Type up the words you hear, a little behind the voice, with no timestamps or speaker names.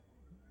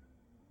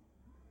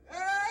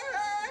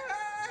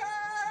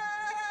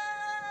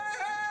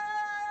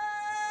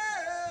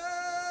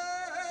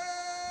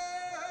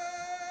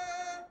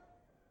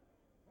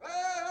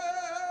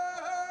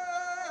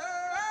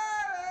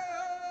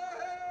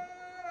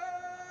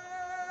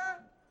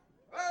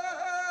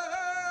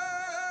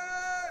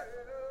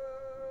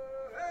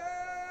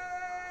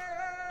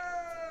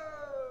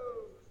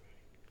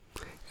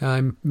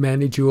I'm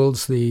Manny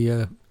Jules,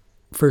 the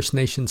First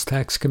Nations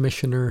Tax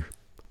Commissioner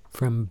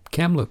from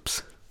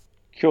Kamloops.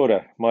 Kia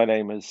ora, my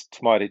name is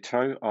Tamaire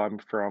Tau. I'm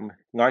from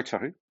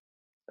Ngaitahu.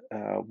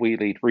 We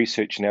lead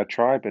research in our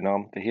tribe, and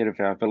I'm the head of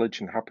our village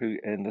in Hapu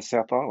in the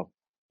South Island.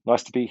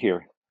 Nice to be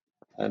here.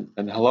 And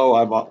hello,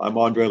 I'm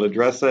Andre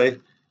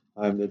Ladresse.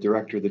 I'm the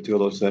director of the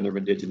Tulo Center of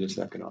Indigenous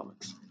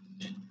Economics.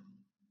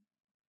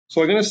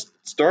 So I'm going to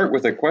start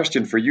with a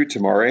question for you,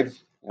 Tamaire.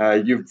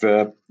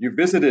 You've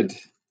visited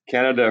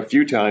Canada a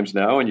few times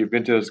now, and you've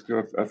been to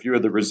a few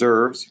of the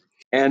reserves.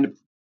 And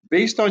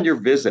based on your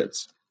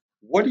visits,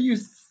 what do you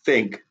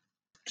think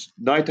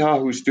Ngāi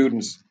Tahu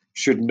students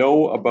should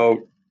know about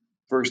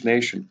First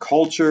Nation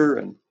culture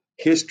and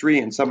history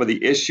and some of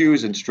the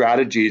issues and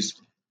strategies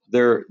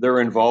they're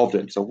involved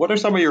in? So what are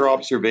some of your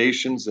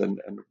observations,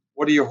 and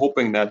what are you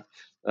hoping that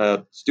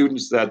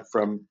students that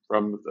from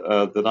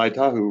the Ngāi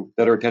Tahu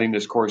that are attending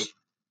this course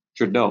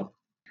should know?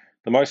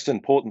 The most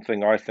important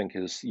thing, I think,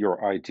 is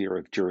your idea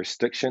of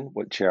jurisdiction,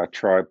 which our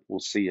tribe will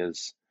see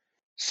as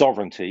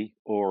sovereignty,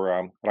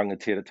 or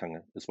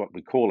rangatiratanga is what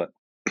we call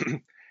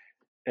it.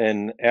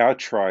 In our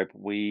tribe,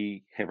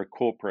 we have a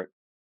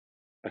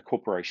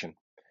corporation,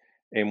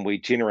 and we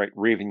generate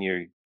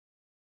revenue.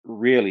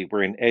 Really,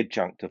 we're an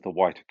adjunct of the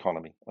white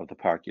economy, of the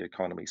Pākehā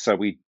economy. So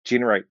we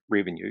generate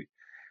revenue,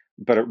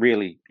 but it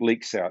really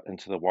leaks out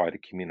into the wider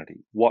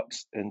community.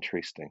 What's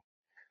interesting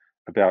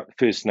about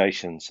First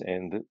Nations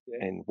and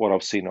what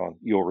I've seen on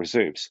your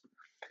reserves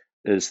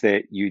is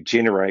that you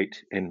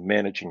generate and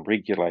manage and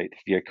regulate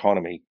the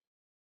economy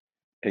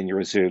in your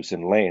reserves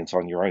and lands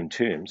on your own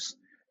terms,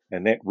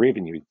 and that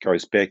revenue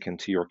goes back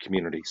into your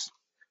communities.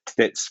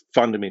 That's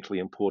fundamentally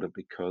important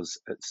because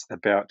it's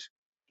about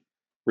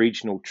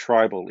regional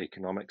tribal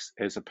economics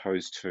as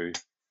opposed to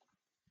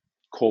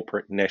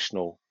corporate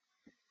national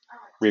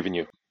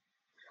revenue.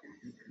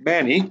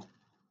 Manny,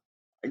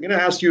 I'm going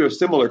to ask you a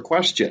similar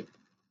question.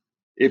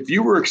 If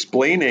you were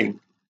explaining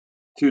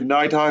to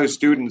Ngāi Tahu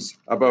students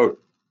about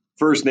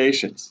First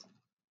Nations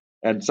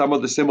and some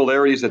of the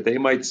similarities that they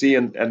might see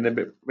and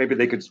maybe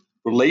they could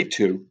relate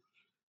to,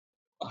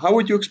 how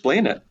would you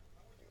explain it?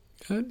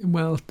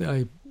 Well,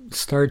 I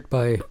start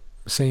by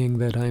saying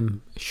that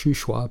I'm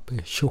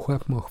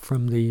Shuswap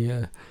from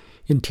the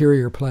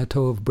interior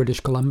plateau of British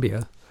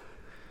Columbia.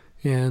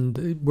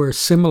 And we're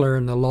similar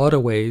in a lot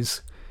of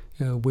ways.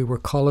 We were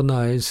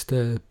colonized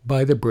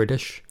by the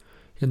British,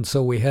 and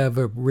so we have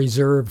a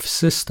reserve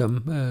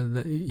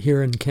system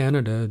here in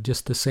Canada,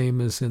 just the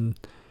same as in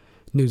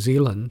New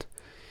Zealand.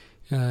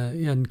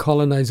 And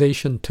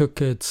colonization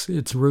took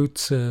its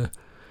roots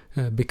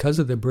because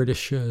of the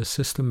British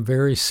system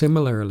very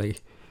similarly.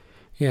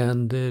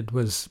 And it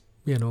was,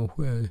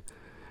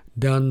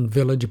 done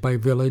village by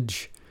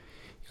village.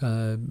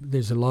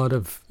 There's a lot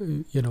of,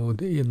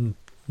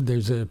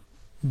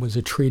 was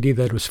a treaty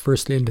that was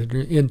first entered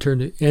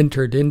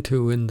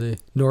into in the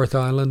North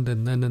Island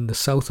and then in the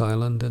South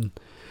Island, and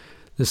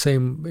the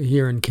same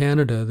here in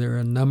Canada. There are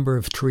a number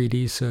of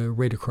treaties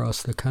right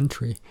across the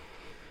country.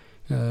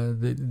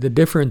 The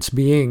difference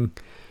being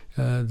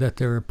that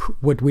there are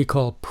what we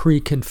call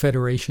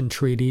pre-Confederation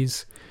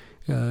treaties,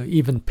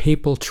 even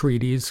papal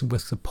treaties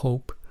with the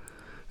Pope,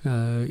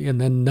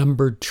 and then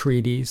numbered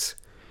treaties,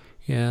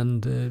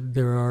 and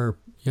there are,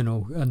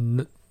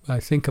 I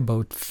think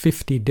about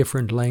 50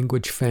 different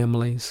language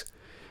families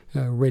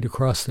right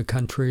across the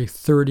country.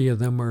 30 of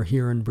them are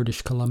here in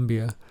British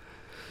Columbia.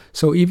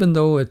 So even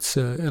though it's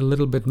a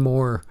little bit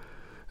more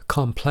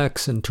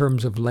complex in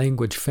terms of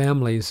language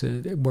families,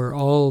 we're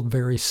all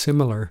very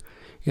similar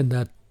in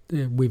that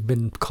we've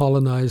been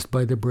colonized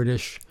by the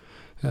British.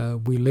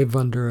 We live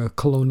under a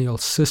colonial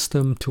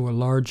system to a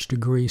large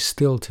degree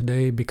still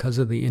today because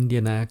of the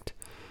Indian Act.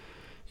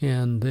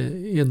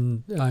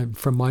 And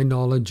from my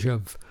knowledge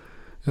of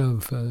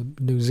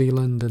New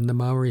Zealand and the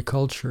Maori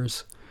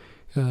cultures,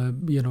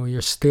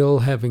 you're still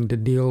having to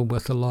deal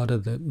with a lot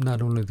of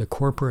not only the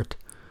corporate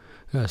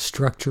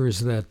structures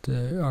that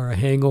are a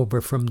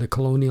hangover from the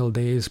colonial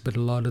days, but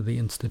a lot of the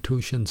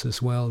institutions as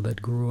well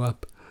that grew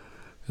up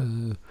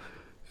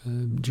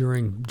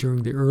during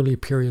the early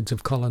periods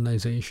of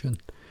colonization.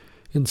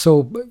 And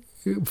so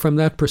from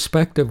that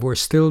perspective, we're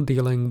still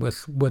dealing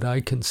with what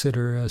I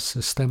consider a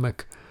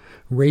systemic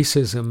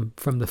racism,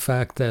 from the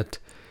fact that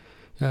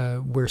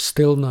we're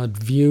still not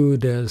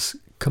viewed as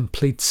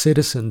complete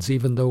citizens,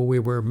 even though we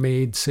were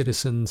made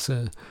citizens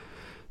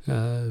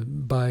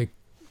by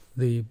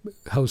the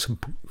House of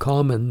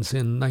Commons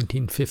in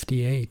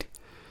 1958.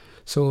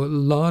 So a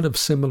lot of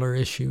similar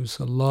issues,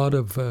 a lot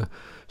of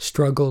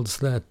struggles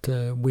that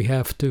we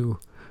have to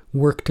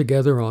work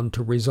together on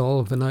to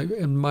resolve.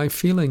 And my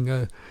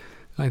feeling,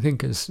 I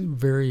think, is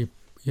very,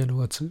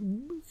 it's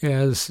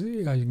as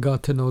I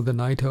got to know the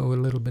Ngāi Tahu a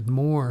little bit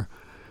more,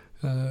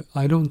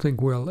 I don't think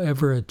we'll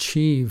ever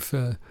achieve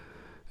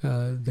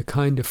the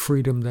kind of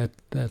freedom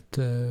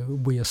that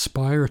we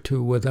aspire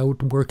to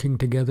without working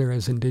together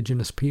as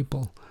Indigenous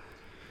people.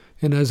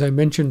 And as I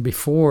mentioned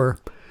before,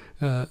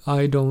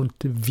 I don't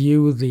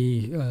view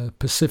the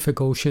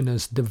Pacific Ocean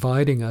as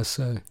dividing us.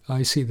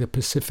 I see the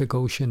Pacific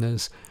Ocean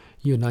as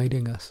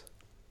uniting us.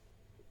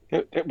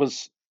 It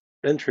was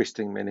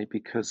interesting, Manny,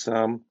 because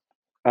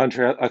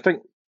Andrea, I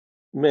think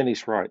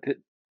Manny's right.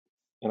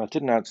 And I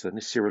didn't answer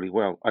necessarily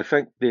well. I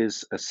think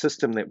there's a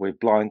system that we're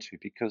blind to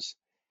because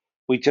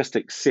we just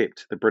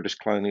accept the British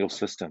colonial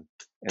system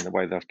and the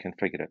way they've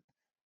configured it.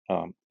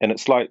 And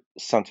it's like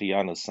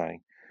Santayana's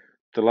saying,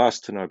 the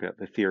last to know about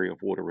the theory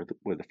of water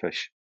were the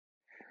fish.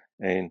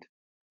 And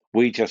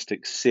we just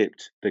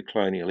accept the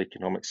colonial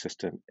economic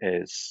system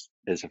as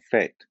a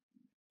fact.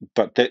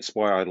 But that's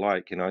why I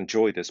like and I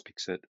enjoy this,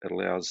 because it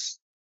allows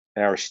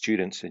our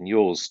students and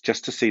yours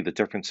just to see the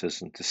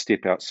differences and to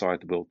step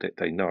outside the world that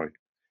they know,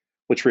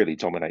 which really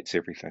dominates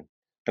everything.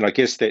 And I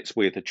guess that's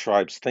where the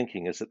tribe's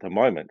thinking is at the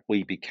moment.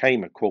 We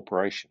became a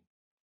corporation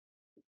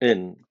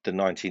in the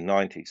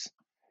 1990s,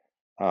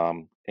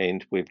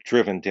 and we've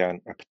driven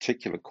down a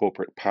particular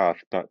corporate path,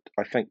 but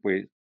I think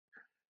we're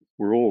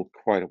all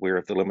quite aware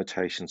of the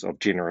limitations of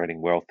generating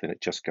wealth, and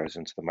it just goes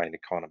into the main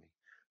economy,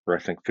 where I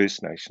think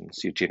First Nations,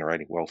 you're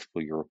generating wealth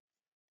for your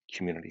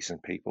communities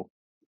and people.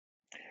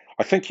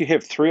 I think you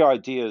have three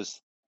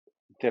ideas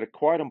that are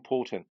quite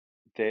important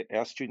that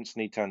our students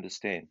need to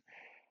understand.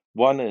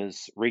 One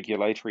is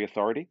regulatory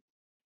authority,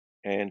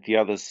 and the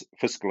other's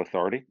fiscal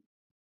authority.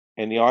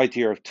 And the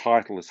idea of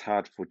title is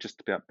hard for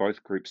just about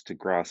both groups to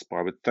grasp,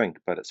 I would think,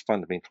 but it's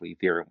fundamentally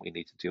there and we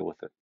need to deal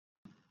with it.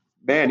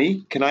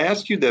 Manny, can I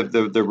ask you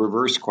the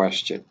reverse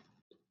question?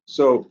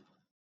 So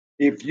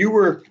if you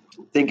were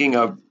thinking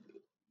of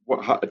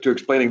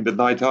explaining the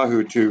Ngāi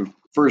Tahu to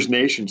First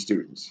Nation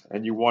students,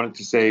 and you wanted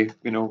to say,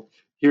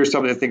 here's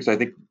some of the things I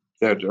think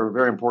that are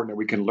very important that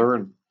we can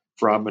learn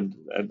from, and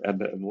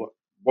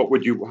what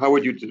would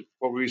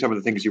be some of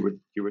the things you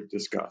would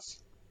discuss?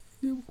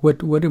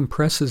 What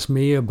impresses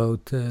me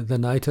about the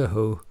Ngāi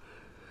Tahu,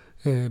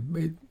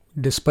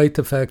 despite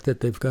the fact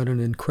that they've got an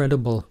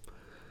incredible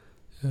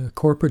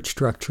corporate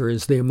structure,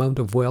 is the amount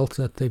of wealth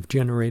that they've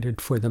generated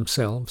for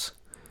themselves,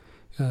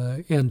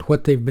 and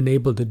what they've been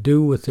able to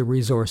do with the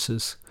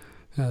resources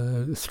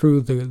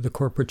through the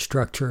corporate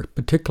structure,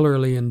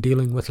 particularly in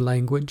dealing with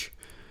language.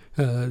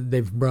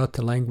 They've brought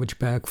the language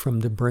back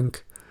from the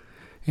brink,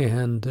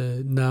 and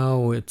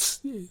now it's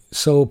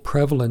so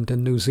prevalent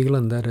in New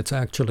Zealand that it's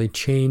actually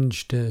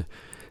changed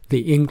the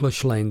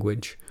English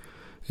language.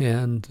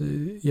 And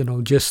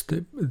just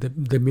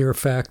the mere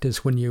fact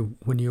is when you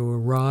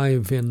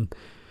arrive in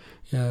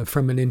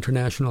from an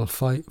international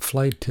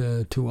flight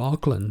to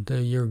Auckland,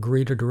 you're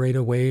greeted right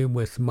away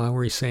with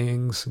Maori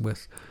sayings,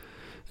 with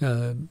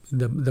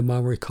the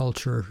Maori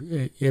culture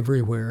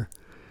everywhere.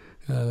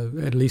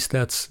 At least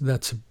that's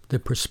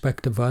the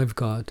perspective I've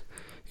got.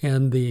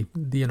 And the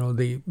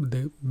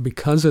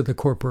because of the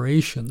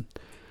corporation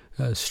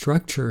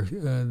structure,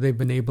 they've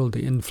been able to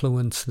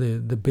influence the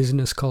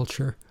business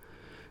culture,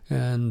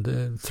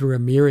 and through a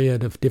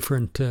myriad of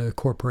different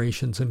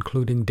corporations,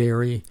 including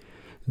dairy,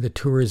 the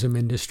tourism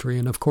industry,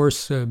 and of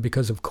course,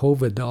 because of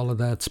COVID, all of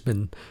that's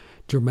been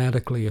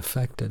dramatically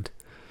affected.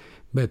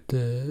 But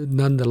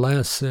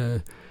nonetheless,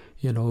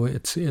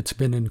 it's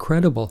been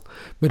incredible.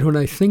 But when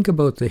I think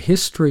about the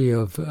history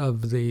of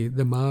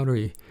the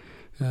Maori,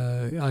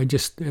 I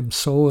just am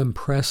so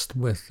impressed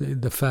with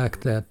the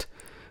fact that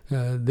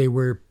they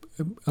were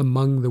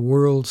among the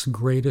world's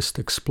greatest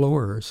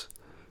explorers,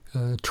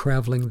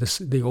 traveling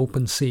the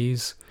open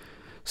seas,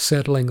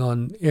 settling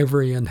on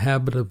every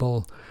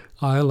inhabitable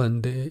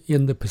island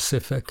in the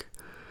Pacific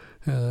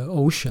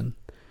Ocean.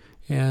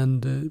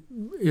 And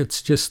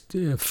it's just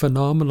a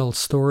phenomenal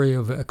story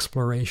of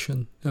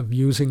exploration, of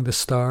using the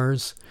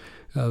stars,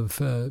 of,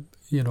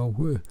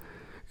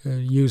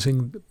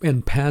 using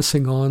and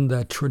passing on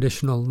that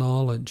traditional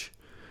knowledge,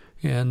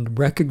 and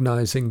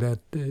recognizing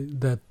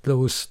that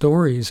those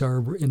stories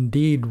are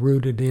indeed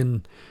rooted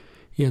in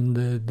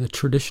the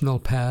traditional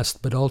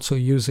past, but also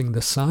using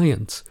the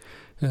science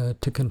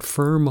to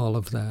confirm all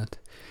of that.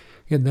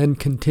 And then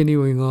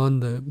continuing on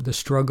the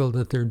struggle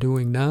that they're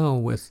doing now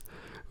with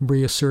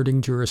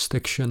reasserting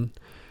jurisdiction,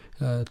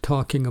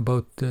 talking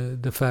about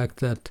the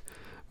fact that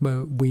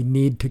we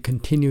need to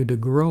continue to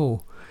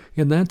grow.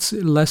 And that's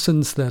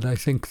lessons that I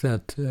think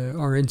that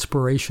are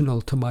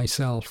inspirational to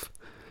myself,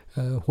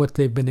 what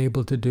they've been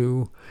able to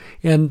do.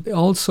 And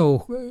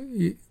also,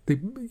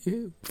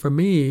 for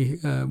me,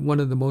 one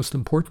of the most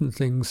important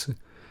things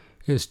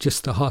is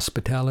just the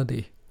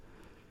hospitality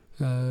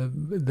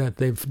that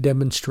they've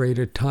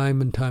demonstrated time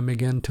and time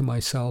again to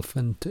myself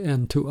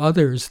and to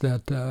others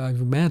that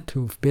I've met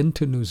who've been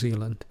to New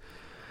Zealand,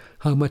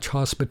 how much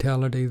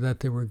hospitality that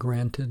they were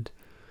granted,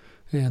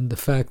 and the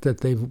fact that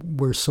they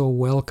were so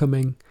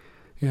welcoming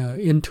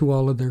into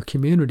all of their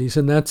communities.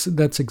 And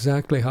that's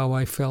exactly how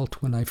I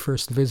felt when I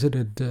first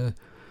visited the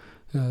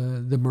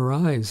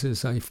Marais.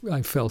 Is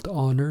I felt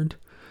honored,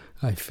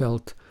 I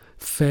felt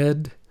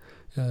fed.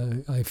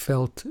 I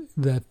felt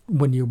that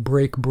when you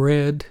break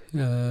bread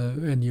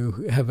and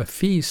you have a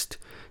feast,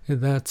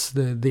 that's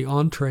the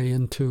entree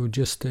into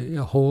just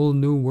a whole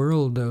new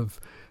world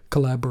of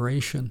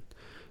collaboration.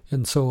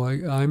 And so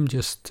I'm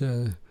just,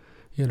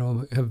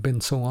 have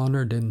been so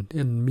honored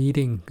in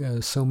meeting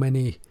so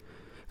many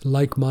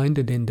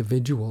like-minded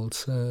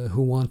individuals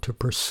who want to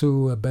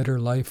pursue a better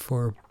life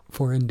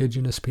for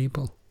Indigenous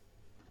people.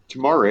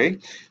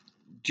 Tamare,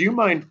 do you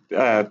mind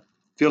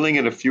filling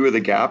in a few of the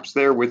gaps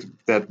there with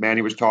that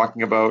Manny was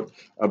talking about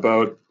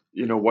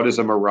what is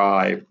a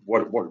marae,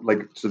 what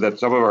like, so that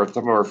some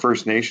of our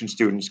First Nation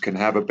students can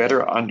have a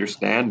better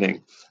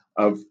understanding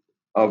of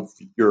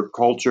your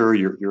culture,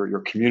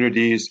 your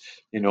communities,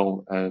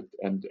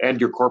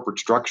 and your corporate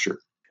structure.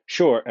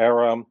 Sure.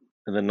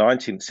 In the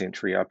 19th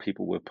century, our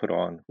people were put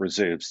on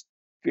reserves,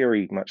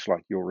 very much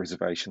like your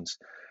reservations.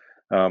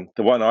 The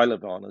one I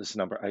live on is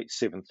number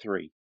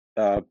 873.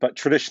 But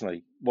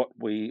traditionally,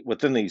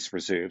 within these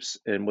reserves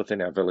and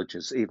within our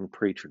villages, even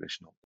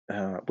pre-traditional,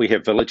 we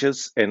have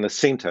villages, and the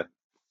centre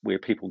where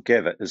people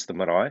gather is the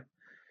marae,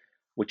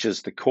 which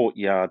is the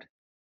courtyard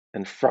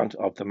in front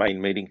of the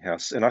main meeting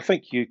house. And I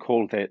think you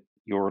call that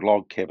your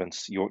log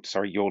cabins, your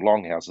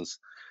longhouses.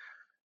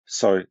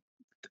 So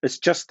it's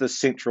just the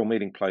central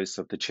meeting place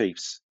of the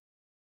chiefs,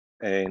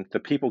 and the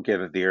people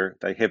gather there.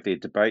 They have their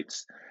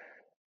debates,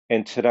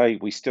 and today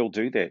we still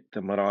do that.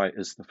 The marae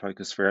is the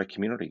focus for our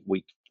community.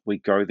 We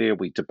go there,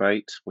 we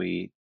debate,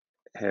 we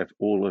have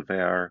all of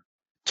our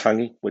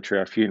tangi, which are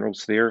our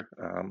funerals there,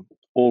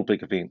 all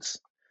big events.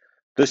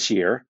 This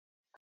year,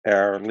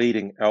 our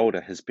leading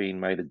elder has been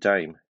made a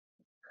dame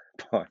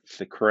by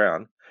the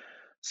Crown.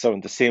 So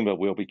in December,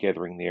 we'll be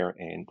gathering there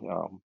and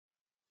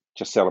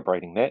just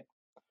celebrating that.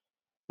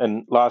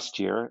 And last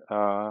year,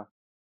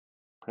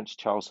 Prince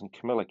Charles and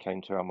Camilla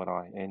came to our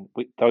marae, and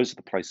those are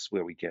the places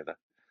where we gather,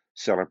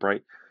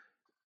 celebrate.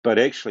 But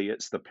actually,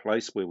 it's the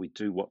place where we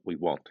do what we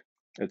want.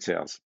 It's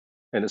ours,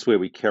 and it's where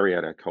we carry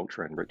out our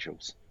culture and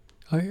rituals.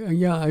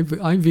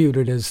 I viewed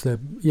it as the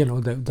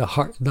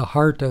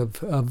heart of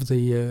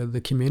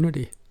the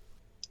community.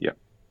 Yeah,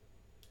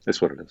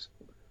 that's what it is.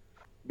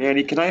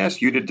 Manny, can I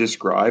ask you to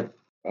describe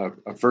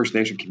a First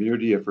Nation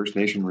community, a First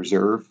Nation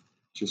reserve,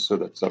 just so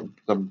that some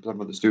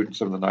of the students,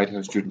 some of the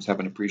Knighthouse students,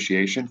 have an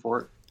appreciation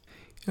for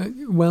it?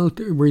 Well,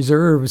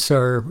 reserves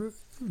are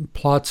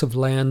plots of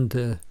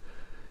land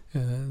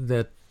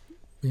that,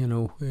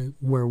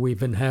 where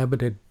we've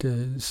inhabited,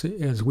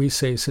 as we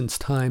say, since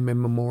time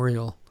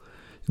immemorial.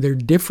 They're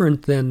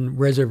different than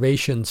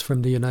reservations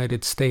from the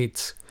United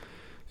States.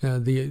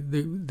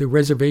 The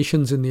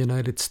reservations in the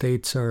United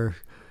States are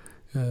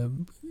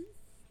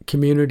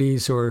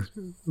communities or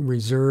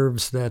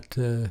reserves that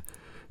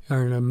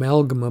are an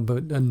amalgam of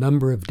a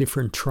number of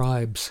different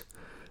tribes.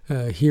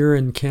 Here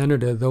in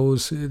Canada,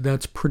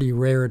 that's pretty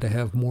rare to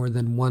have more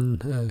than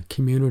one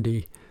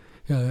community,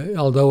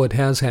 although it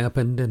has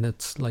happened, and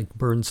it's like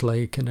Burns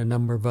Lake and a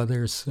number of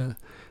others,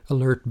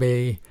 Alert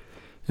Bay,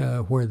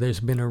 where there's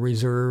been a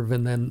reserve,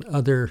 and then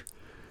other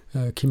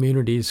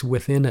communities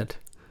within it,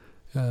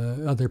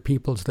 other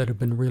peoples that have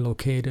been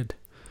relocated.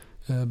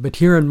 But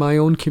here in my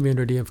own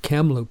community of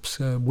Kamloops,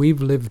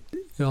 we've lived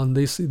on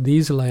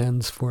these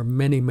lands for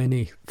many,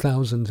 many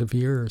thousands of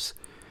years.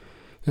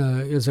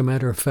 As a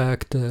matter of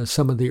fact,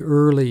 some of the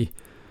early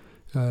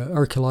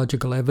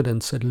archaeological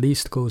evidence at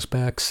least goes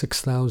back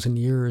 6,000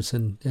 years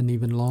and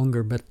even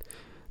longer, but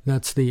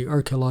that's the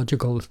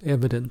archaeological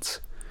evidence.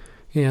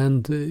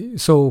 And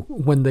so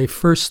when they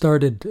first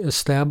started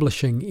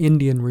establishing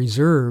Indian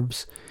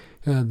reserves,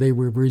 they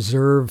were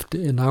reserved,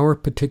 in our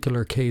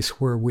particular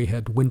case, where we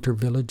had winter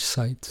village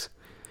sites.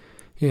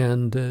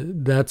 And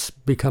that's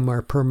become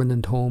our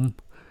permanent home.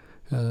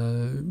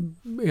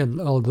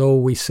 And although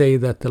we say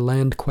that the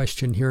land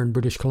question here in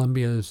British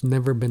Columbia has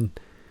never been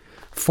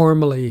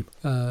formally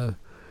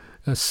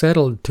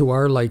settled to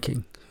our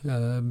liking,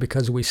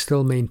 because we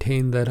still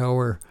maintain that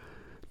our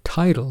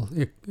title,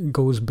 it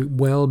goes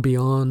well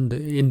beyond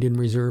Indian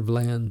Reserve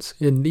lands.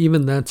 And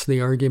even that's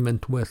the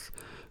argument with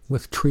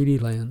treaty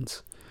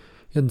lands.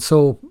 And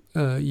so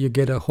you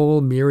get a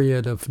whole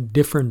myriad of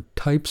different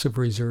types of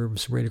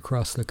reserves right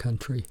across the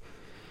country.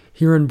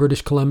 Here in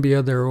British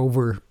Columbia, there are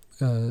over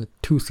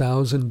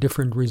 2,000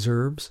 different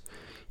reserves,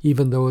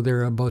 even though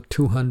there are about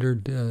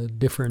 200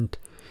 different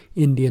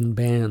Indian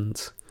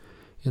bands.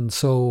 And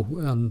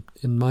so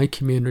in my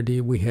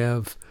community, we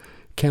have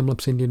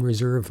Kamloops Indian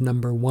Reserve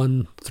number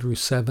 1 through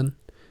 7.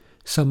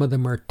 Some of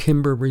them are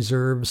timber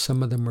reserves,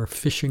 some of them are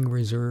fishing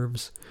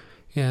reserves,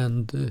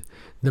 and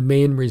the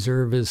main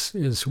reserve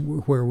is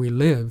where we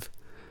live.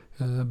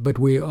 But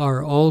we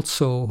are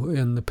also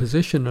in the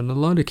position, and a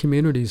lot of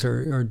communities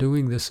are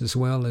doing this as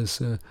well,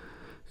 as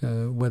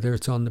whether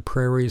it's on the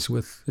prairies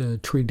with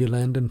treaty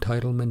land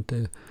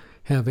entitlement,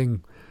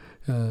 having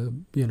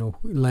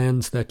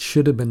lands that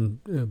should have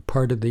been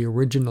part of the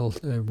original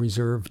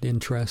reserved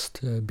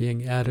interest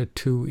being added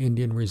to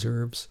Indian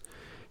reserves.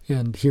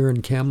 And here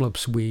in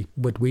Kamloops,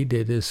 what we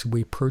did is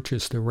we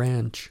purchased a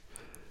ranch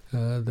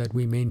that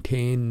we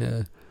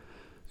maintain.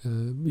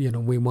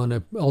 We want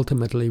to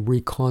ultimately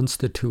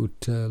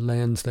reconstitute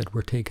lands that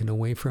were taken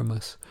away from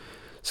us.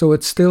 So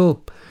it's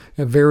still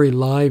a very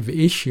live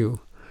issue.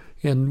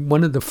 And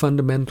one of the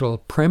fundamental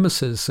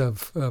premises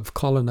of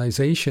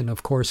colonization,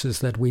 of course, is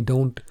that we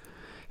don't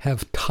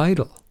have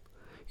title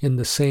in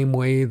the same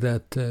way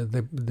that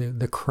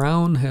the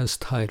Crown has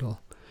title.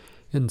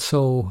 And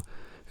so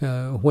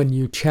when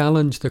you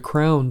challenge the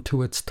Crown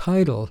to its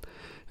title,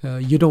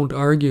 you don't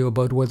argue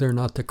about whether or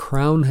not the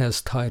Crown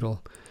has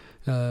title.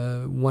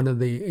 One of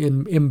the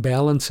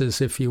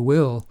imbalances, if you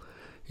will,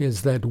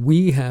 is that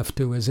we have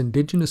to, as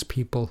Indigenous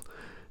people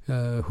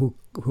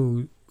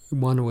who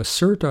want to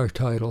assert our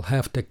title,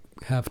 have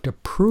to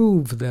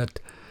prove that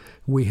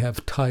we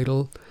have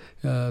title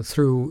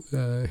through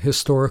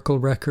historical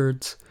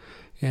records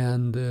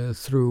and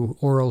through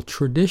oral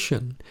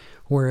tradition.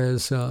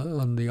 Whereas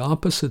on the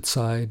opposite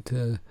side,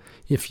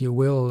 if you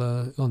will,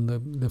 on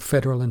the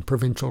federal and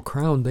provincial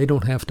Crown, they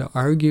don't have to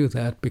argue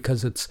that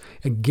because it's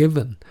a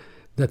given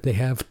that they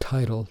have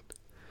title.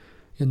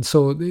 And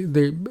so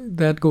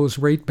that goes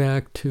right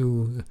back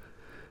to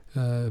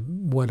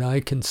what I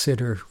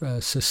consider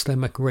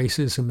systemic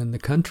racism in the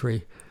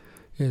country,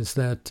 is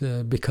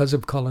that because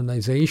of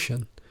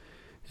colonization,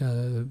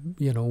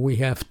 we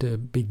have to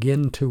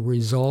begin to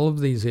resolve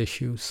these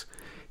issues.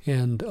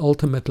 And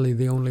ultimately,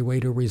 the only way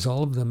to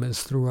resolve them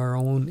is through our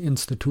own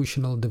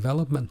institutional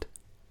development.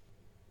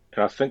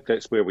 And I think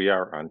that's where we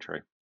are, Andre.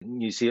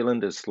 New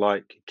Zealand is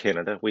like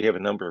Canada. We have a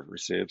number of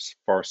reserves,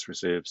 forest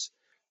reserves,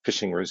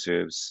 fishing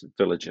reserves,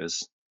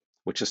 villages,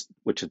 which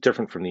are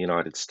different from the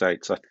United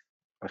States.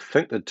 I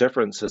think the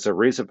difference is a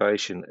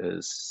reservation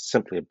is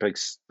simply a big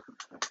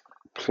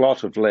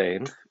plot of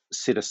land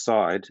set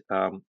aside.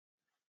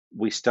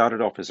 We started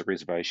off as a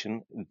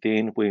reservation.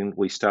 Then when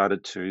we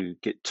started to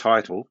get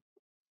title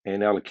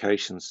and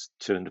allocations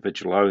to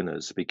individual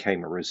owners, it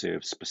became a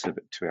reserve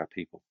specific to our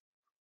people.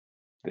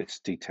 That's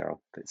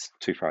detail. That's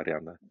too far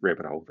down the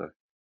rabbit hole, though.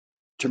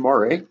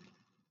 Tamare,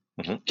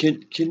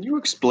 can you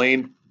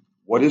explain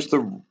what is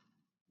the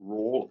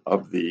role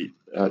of the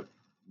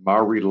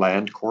Maori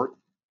Land Court?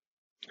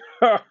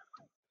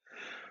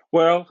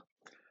 Well,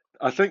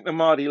 I think the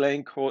Māori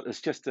Land Court is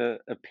just a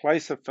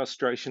place of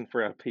frustration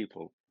for our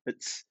people.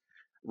 It's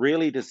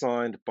really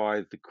designed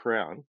by the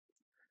Crown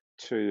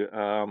to,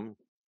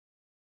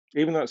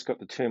 even though it's got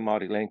the term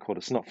Māori Land Court,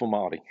 it's not for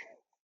Māori.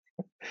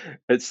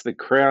 It's the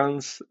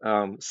Crown's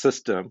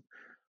system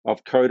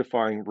of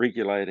codifying,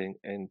 regulating,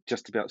 and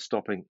just about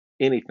stopping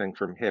anything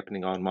from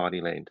happening on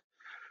Māori land.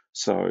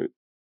 So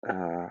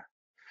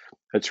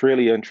it's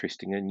really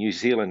interesting. In New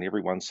Zealand,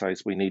 everyone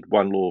says we need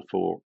one law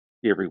for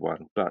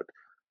everyone, but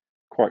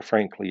quite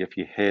frankly, if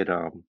you had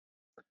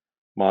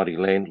Māori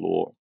land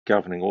law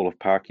governing all of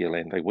Pākehā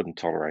land, they wouldn't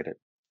tolerate it.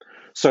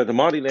 So the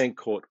Māori Land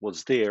Court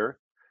was there,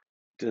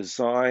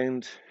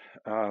 designed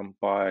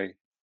by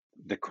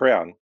the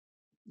Crown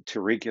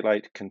to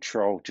regulate,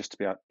 control just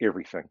about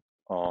everything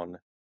on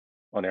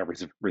our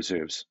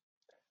reserves.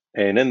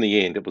 And in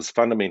the end, it was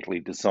fundamentally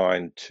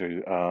designed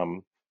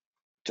to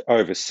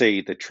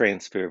oversee the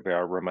transfer of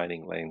our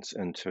remaining lands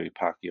into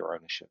Pākehā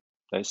ownership.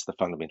 That's the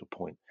fundamental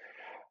point.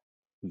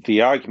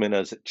 The argument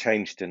is it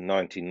changed in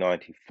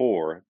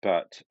 1994,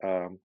 but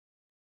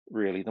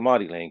really the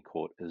Māori Land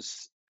Court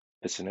is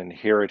an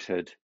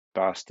inherited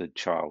bastard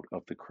child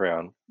of the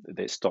Crown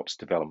that stops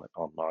development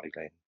on Māori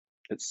land.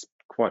 It's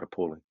quite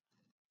appalling.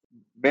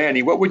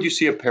 Manny, what would you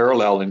see a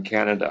parallel in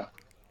Canada?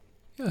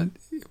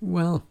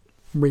 Well,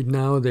 right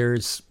now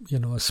there's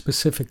a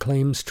specific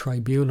claims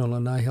tribunal,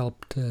 and I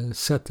helped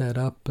set that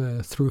up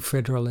through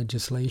federal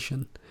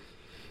legislation.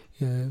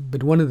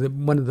 But one of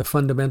the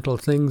fundamental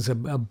things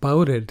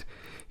about it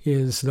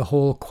is the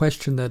whole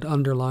question that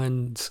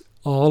underlines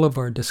all of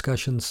our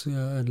discussions,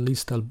 at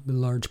least a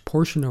large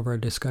portion of our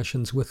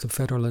discussions with the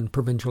federal and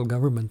provincial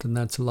government, and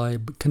that's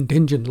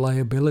contingent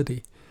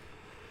liability.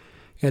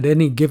 At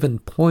any given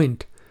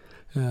point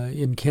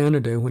in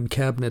Canada, when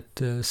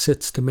Cabinet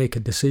sits to make a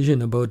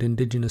decision about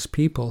Indigenous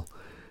people,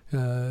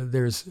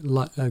 there's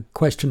a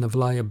question of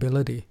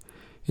liability.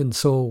 And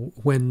so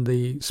when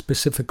the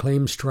specific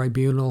claims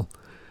tribunal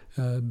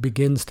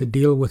begins to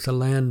deal with the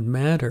land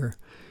matter,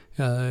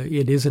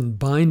 it isn't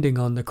binding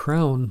on the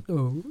Crown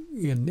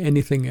in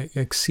anything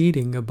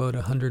exceeding about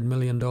 $100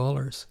 million.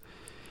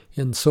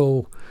 And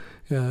so,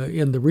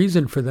 and the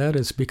reason for that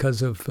is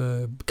because of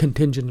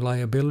contingent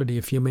liability.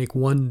 If you make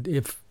one,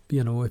 if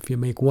you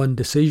make one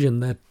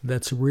decision,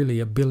 that's really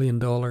 $1 billion,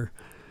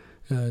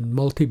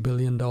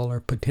 multi-billion dollar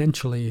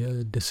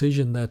potentially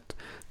decision that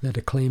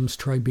a claims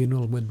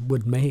tribunal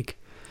would make.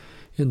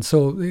 And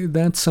so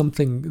that's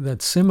something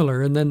that's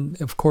similar. And then,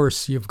 of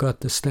course, you've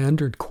got the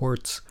standard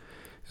courts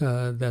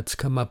that's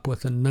come up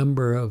with a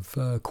number of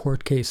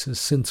court cases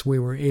since we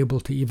were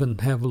able to even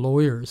have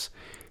lawyers.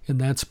 And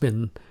that's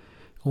been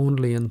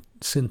only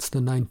since the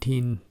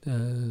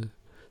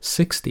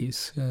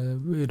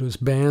 1960s. It was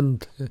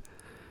banned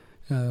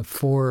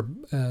for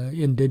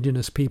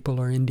Indigenous people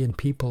or Indian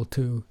people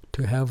to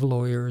have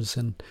lawyers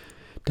and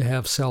to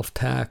have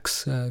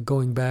self-tax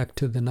going back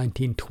to the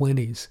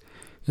 1920s.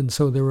 And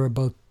so there were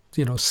about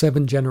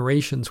 7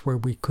 generations where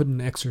we couldn't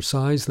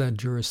exercise that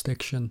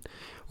jurisdiction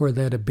or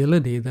that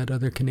ability that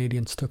other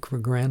Canadians took for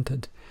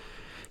granted.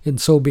 And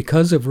so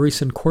because of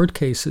recent court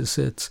cases,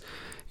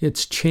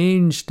 it's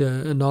changed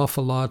an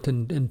awful lot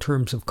in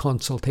terms of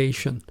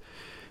consultation.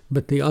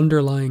 But the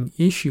underlying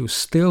issue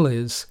still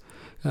is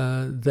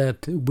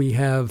that we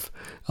have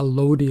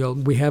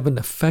we haven't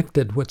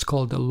affected what's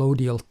called a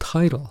allodial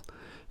title.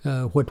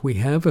 What we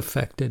have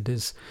affected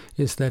is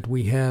that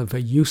we have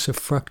a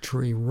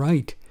usufructuary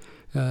right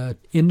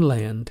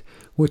inland,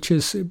 which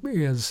is,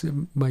 as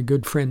my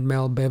good friend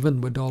Mal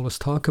Bevan would always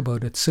talk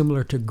about, it's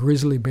similar to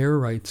grizzly bear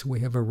rights.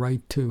 We have a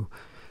right to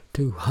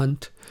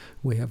hunt,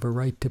 we have a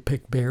right to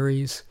pick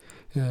berries,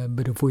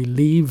 but if we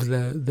leave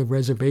the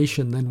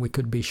reservation, then we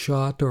could be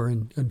shot or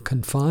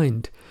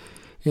confined.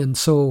 And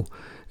so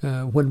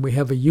when we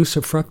have a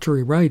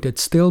usufructuary right, it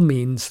still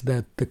means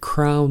that the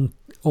Crown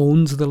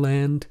owns the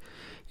land,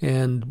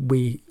 and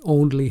we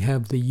only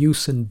have the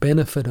use and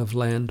benefit of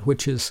land,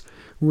 which is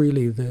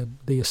really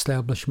the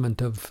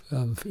establishment of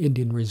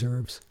Indian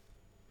reserves.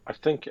 I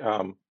think,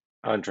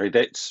 Andre,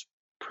 that's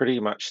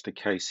pretty much the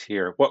case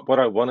here. What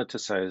I wanted to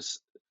say is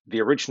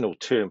the original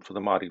term for the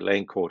Māori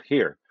Land Court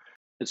here,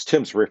 its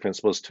terms of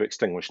reference was to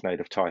extinguish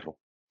native title,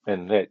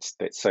 and that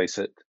says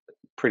it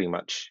pretty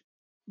much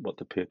what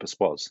the purpose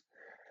was.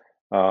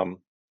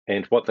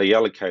 And what they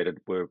allocated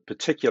were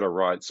particular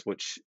rights,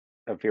 which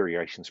are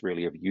variations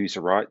really of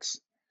user rights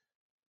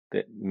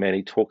that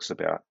Manny talks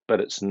about, but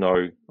it's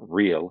no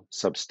real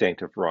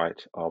substantive right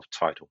of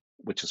title,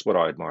 which is what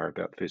I admire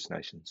about First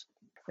Nations,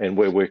 and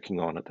we're working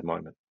on at the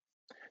moment.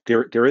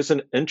 There is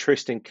an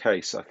interesting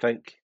case I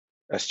think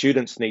our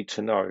students need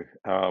to know.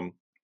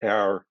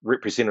 Our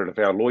representative,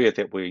 our lawyer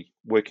that we're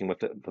working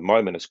with at the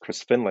moment is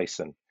Chris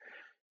Finlayson.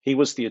 He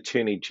was the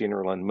Attorney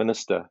General and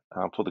Minister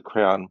for the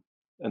Crown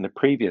in the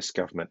previous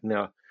government.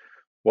 Now,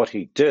 what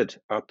he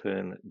did up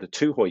in the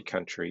Tūhoe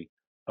country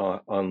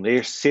on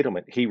their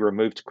settlement, he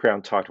removed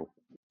Crown title.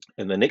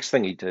 And the next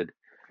thing he did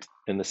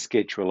in the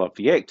schedule of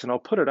the Act, and I'll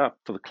put it up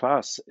for the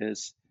class,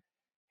 is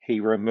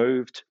he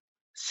removed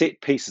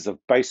set pieces of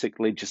basic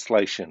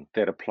legislation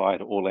that apply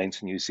to all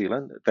lands in New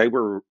Zealand. They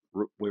were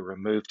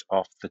removed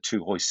off the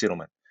Tūhoe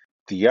settlement.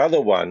 The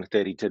other one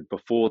that he did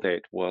before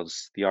that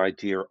was the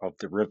idea of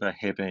the river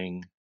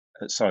having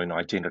its own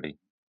identity.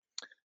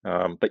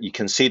 But you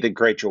can see the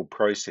gradual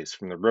process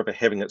from the river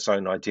having its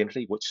own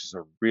identity, which is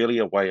really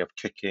a way of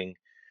kicking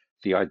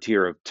the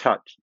idea of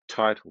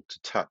title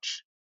to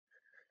touch.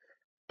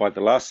 By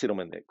the last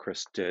settlement that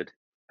Chris did,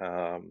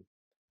 the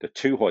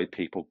Tūhoe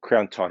people,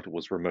 Crown title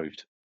was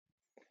removed.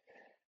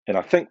 And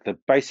I think the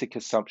basic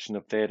assumption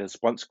of that is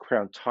once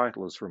Crown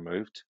title is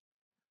removed,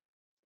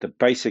 the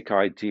basic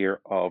idea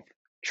of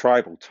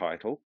tribal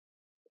title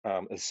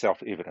is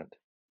self-evident,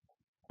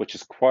 which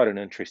is quite an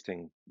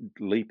interesting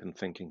leap in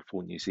thinking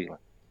for New Zealand.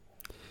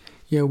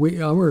 Yeah,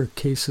 our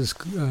cases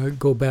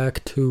go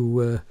back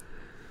to,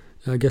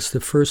 I guess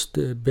the first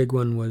big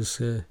one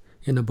was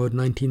in about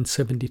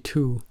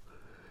 1972,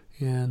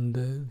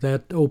 and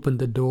that opened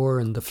the door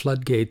and the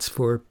floodgates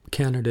for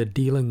Canada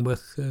dealing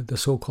with the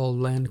so-called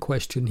land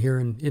question here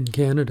in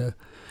Canada.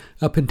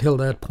 Up until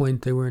that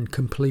point, they were in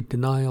complete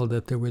denial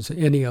that there was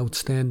any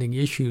outstanding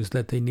issues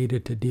that they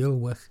needed to deal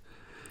with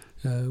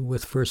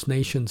First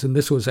Nations. And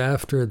this was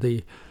after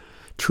the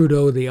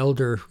Trudeau the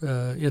Elder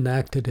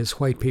enacted his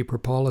white paper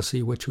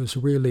policy, which was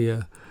really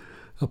a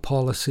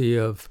policy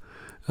of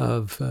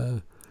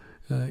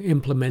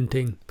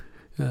implementing,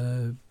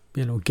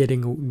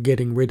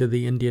 getting rid of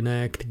the Indian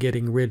Act,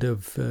 getting rid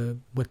of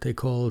what they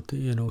called,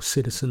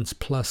 Citizens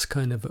Plus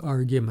kind of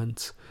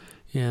arguments.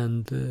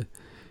 And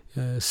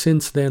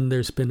since then,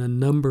 there's been a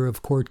number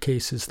of court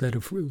cases that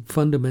have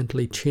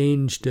fundamentally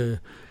changed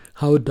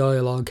how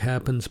dialogue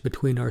happens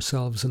between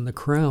ourselves and the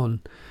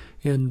Crown.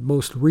 And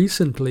most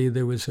recently,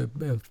 there was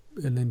an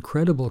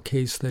incredible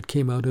case that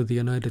came out of the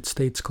United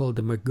States called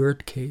the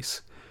McGirt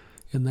case,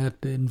 and that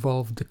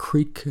involved the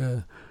Creek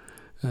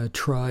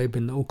tribe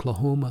in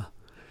Oklahoma.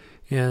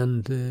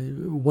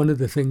 And one of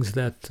the things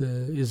that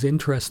is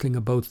interesting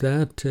about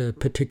that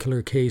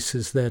particular case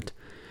is that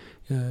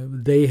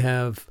they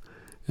have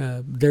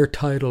their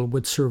title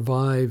would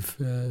survive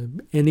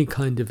any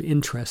kind of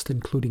interest,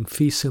 including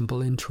fee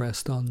simple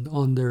interest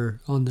on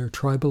their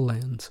tribal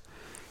lands.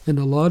 And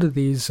a lot of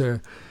these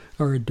are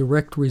a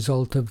direct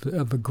result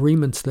of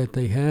agreements that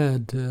they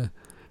had.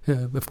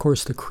 Of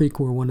course, the Creek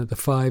were one of the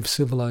 5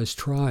 civilized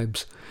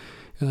tribes.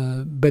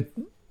 But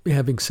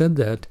having said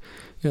that,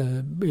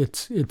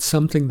 it's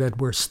something that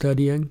we're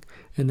studying,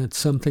 and it's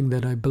something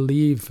that I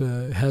believe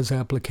has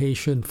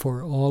application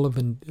for all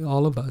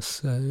of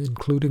us,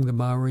 including the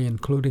Maori,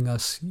 including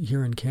us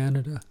here in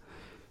Canada,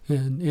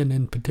 and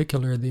in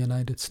particular the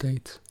United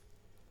States.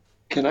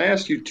 Can I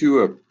ask you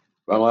two?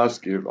 I'll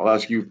ask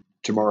you,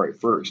 Tamari,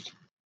 first.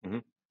 Mm-hmm.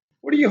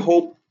 What do you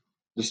hope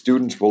the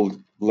students will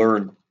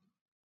learn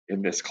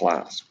in this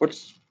class?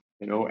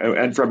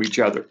 And from each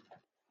other?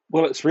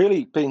 Well, it's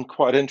really been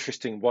quite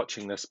interesting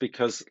watching this,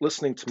 because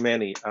listening to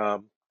Manny,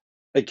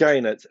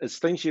 again, it's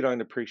things you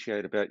don't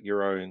appreciate about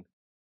your own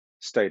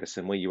status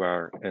and where you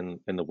are in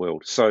the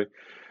world. So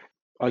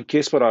I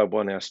guess what I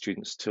want our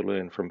students to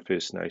learn from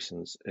First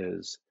Nations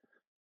is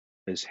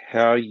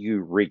how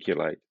you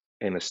regulate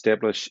and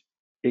establish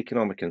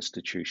economic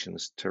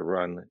institutions to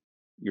run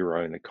your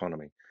own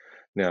economy.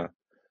 Now,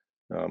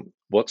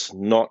 what's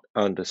not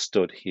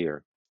understood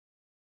here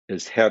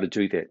is how to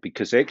do that,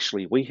 because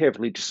actually we have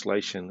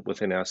legislation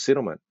within our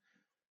settlement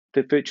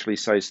that virtually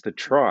says the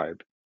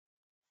tribe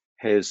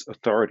has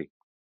authority.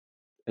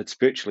 It's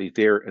virtually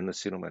there in the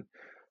settlement.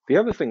 The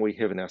other thing we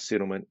have in our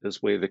settlement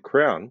is where the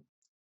Crown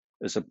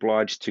is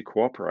obliged to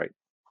cooperate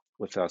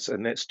with us,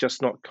 and that's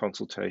just not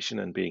consultation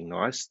and being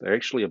nice. They're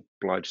actually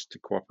obliged to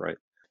cooperate.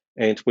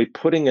 And we're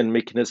putting in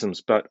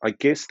mechanisms, but I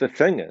guess the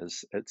thing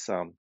is, it's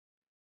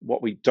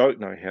what we don't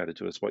know how to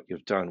do is what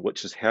you've done,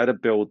 which is how to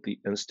build the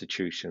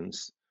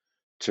institutions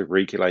to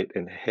regulate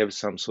and have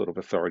some sort of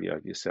authority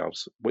over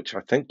yourselves, which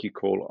I think you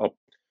call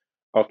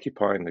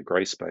occupying the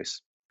grey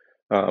space.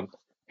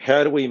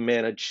 How do we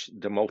manage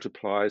the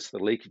multipliers, the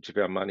leakage of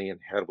our money, and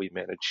how do we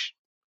manage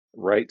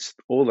rates,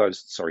 all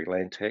those,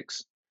 land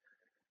tax,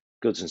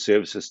 goods and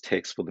services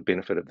tax for the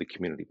benefit of the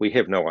community? We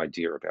have no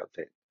idea about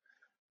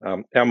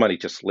that. Our money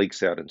just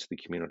leaks out into the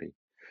community.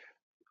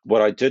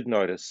 What I did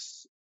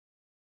notice,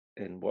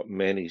 and what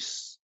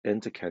Manny's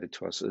indicated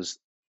to us, is,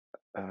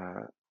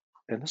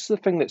 and this is the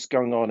thing that's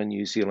going on in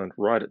New Zealand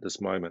right at this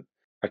moment.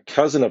 A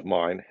cousin of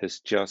mine has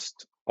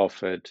just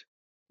offered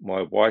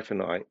my wife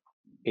and I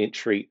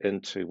entry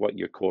into what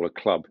you call a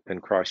club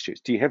in Christchurch.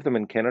 Do you have them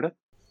in Canada?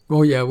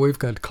 Oh yeah, we've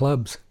got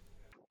clubs.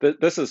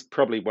 This is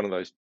probably one of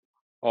those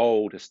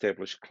old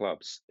established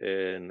clubs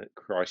in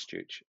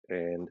Christchurch,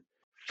 and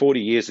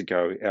 40 years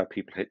ago our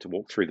people had to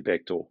walk through the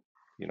back door,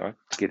 to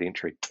get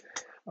entry.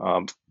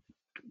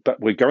 But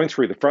we're going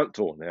through the front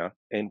door now,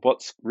 and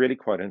what's really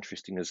quite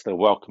interesting is the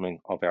welcoming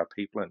of our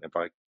people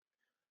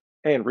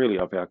and really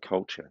of our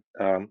culture.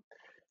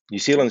 New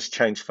Zealand's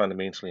changed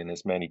fundamentally, and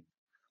as Manny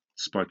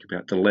spoke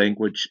about, the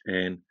language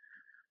and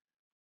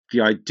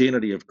the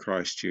identity of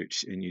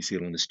Christchurch in New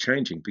Zealand is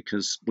changing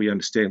because we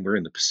understand we're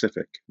in the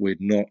Pacific. We're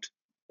not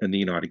in the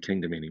United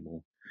Kingdom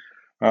anymore.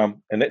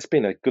 And that's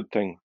been a good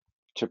thing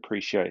to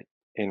appreciate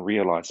and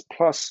realise.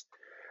 Plus,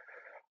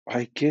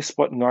 I guess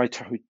what Ngāi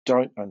Tahu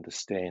don't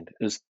understand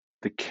is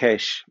the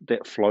cash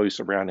that flows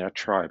around our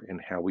tribe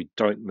and how we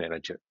don't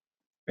manage it.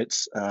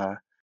 It's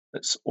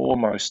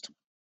almost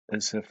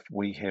as if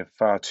we have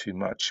far too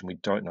much and we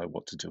don't know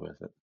what to do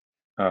with it.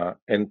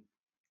 And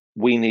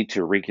we need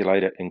to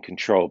regulate it and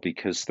control,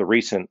 because the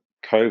recent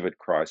COVID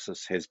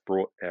crisis has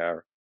brought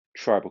our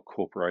tribal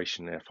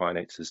corporation, our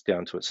finances,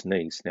 down to its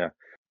knees. Now,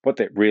 what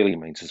that really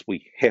means is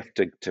we have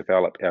to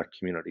develop our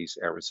communities,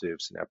 our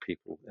reserves, and our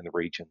people in the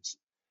regions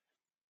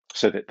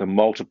so that the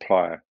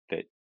multiplier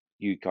that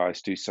you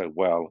guys do so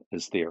well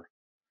is there.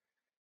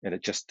 And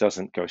it just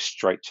doesn't go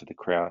straight to the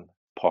Crown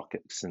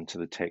pockets into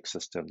the tax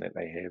system that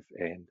they have.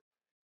 And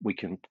we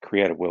can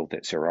create a world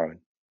that's our own.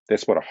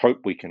 That's what I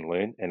hope we can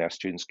learn, and our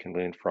students can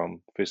learn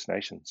from First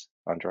Nations.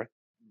 Andre?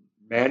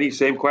 Manny,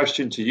 same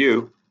question to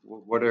you.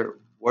 What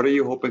are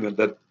you hoping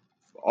that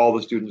all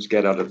the students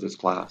get out of this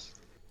class?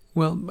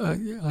 Well,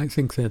 I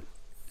think that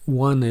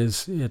one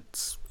is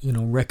it's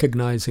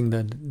recognizing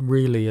that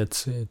really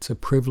it's a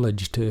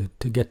privilege to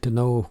get to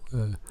know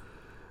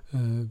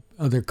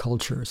other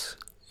cultures,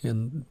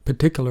 and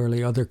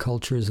particularly other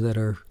cultures that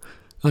are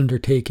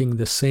undertaking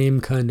the same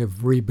kind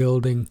of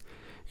rebuilding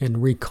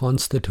and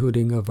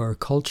reconstituting of our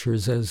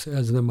cultures as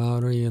the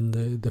Maori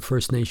and the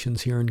First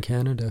Nations here in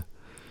Canada.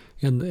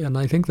 And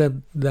I think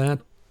that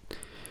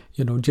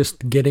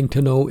just getting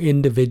to know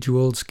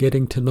individuals,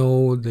 getting to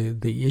know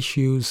the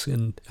issues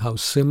and how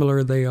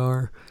similar they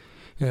are,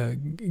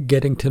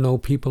 getting to know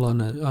people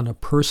on a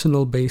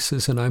personal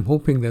basis, and I'm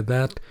hoping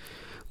that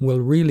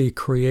will really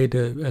create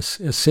a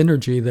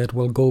synergy that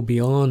will go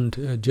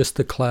beyond just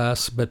the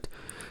class, but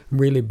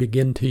really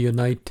begin to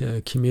unite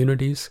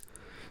communities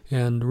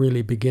and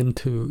really begin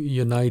to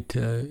unite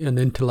an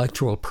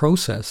intellectual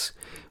process,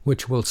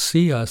 which will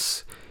see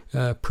us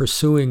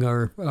pursuing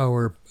our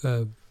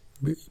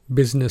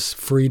business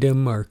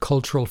freedom, our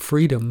cultural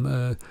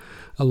freedom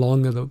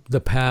along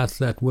the path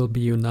that will be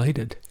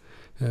united.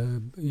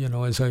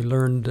 As I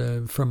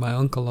learned from my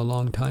uncle a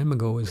long time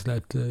ago, is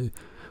that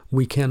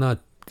we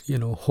cannot,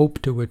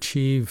 hope to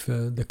achieve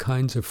the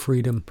kinds of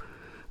freedom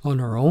on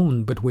our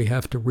own, but we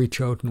have to reach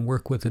out and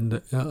work with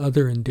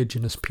other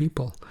Indigenous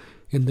people.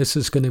 And this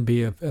is going to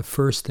be a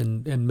first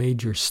and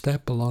major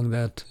step along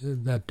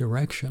that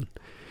direction.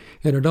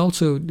 And it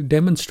also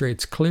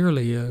demonstrates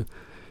clearly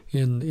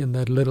in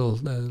that little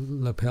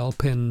lapel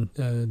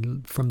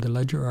pin from the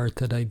ledger art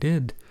that I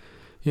did,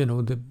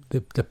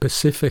 the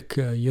Pacific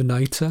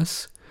unites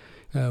us.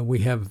 We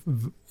have,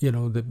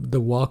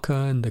 the waka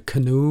and the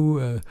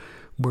canoe.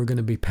 We're going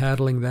to be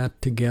paddling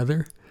that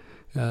together.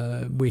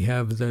 We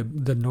have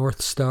the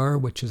North Star,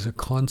 which is a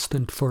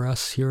constant for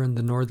us here in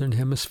the Northern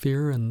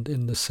Hemisphere, and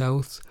in the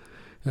South,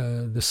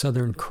 the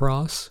Southern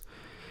Cross.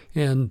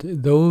 And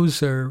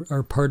those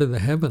are part of the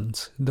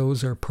heavens.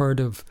 Those are part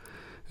of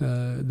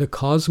the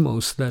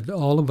cosmos that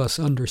all of us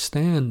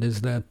understand,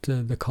 is that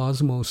the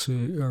cosmos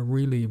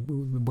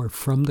we're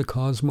from the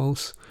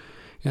cosmos,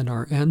 and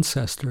our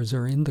ancestors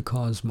are in the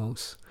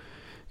cosmos.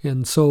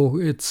 And so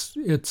it's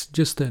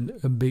just a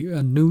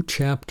new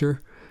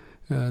chapter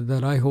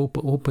that I hope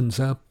opens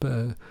up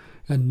a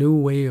new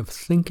way of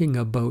thinking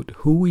about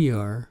who we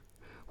are,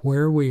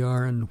 where we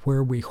are and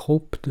where we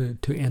hope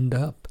to end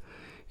up.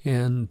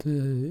 And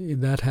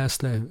that has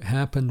to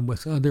happen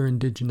with other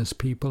Indigenous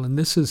people. And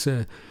this is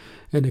an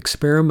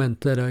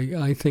experiment that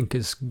I think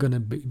is going to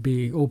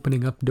be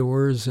opening up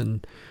doors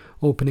and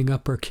opening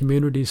up our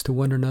communities to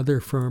one another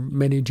for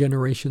many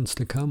generations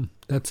to come.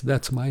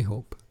 That's my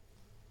hope.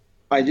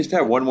 I just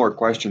have one more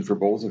question for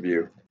both of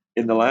you.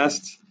 In the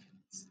last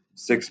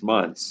 6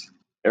 months,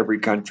 every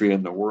country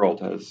in the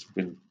world has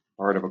been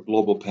part of a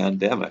global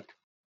pandemic.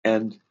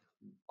 And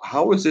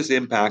how has this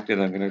impacted,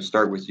 I'm going to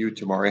start with you,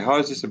 Tamari, how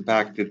has this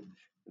impacted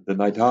the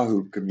Ngāi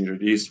Tahu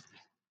communities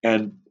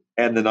and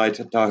the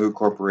Ngāi Tahu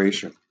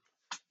Corporation?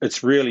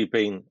 It's really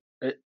been,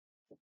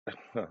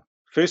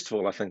 first of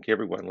all, I think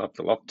everyone loved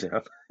the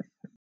lockdown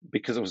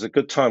because it was a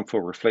good time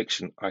for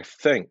reflection. I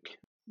think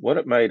what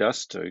it made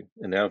us do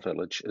in our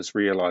village is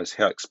realize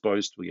how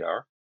exposed we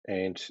are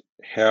and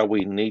how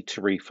we need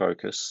to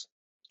refocus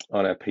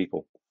on our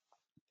people.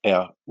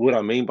 Now, what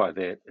I mean by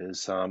that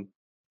is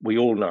we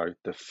all know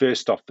the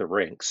first off the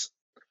ranks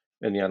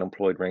in the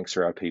unemployed ranks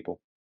are our people.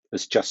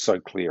 It's just so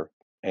clear.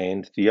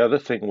 And the other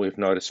thing we've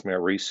noticed from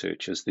our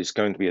research is there's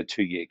going to be a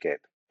 2-year gap.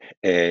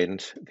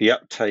 And the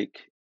uptake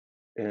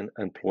in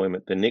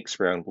employment, the next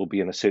round will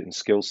be in a certain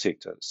skill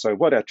sector. So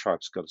what our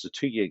tribe's got is a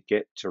 2-year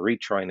gap to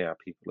retrain our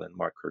people in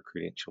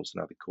micro-credentials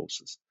and other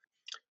courses.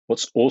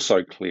 What's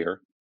also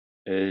clear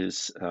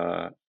is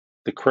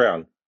the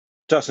Crown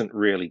doesn't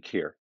really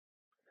care.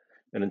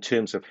 And in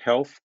terms of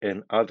health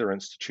and other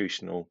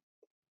institutional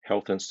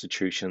health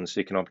institutions,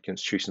 economic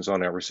institutions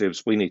on our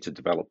reserves, we need to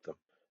develop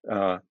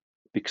them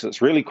because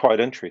it's really quite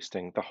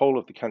interesting. The whole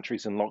of the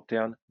country's in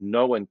lockdown.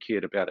 No one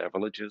cared about our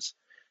villages.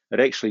 It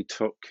actually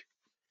took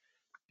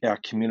our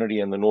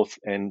community in the north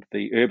and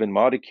the urban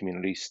Māori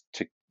communities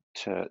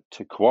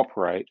to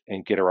cooperate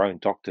and get our own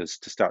doctors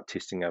to start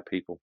testing our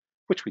people,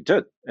 which we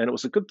did, and it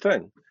was a good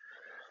thing.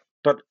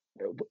 But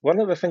one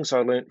of the things I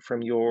learned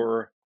from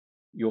your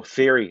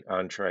theory,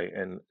 Andre,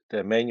 and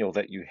the manual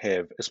that you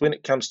have is when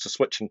it comes to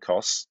switching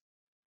costs,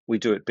 we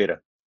do it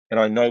better. And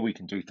I know we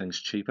can do things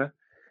cheaper.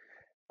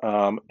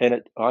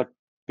 I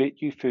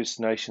bet you First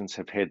Nations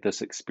have had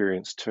this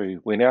experience too.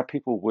 When our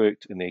people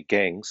worked in their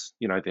gangs,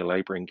 their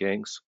labouring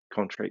gangs,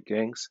 contract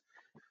gangs,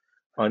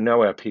 I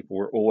know our people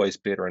were always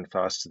better and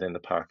faster than the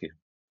Pākehā.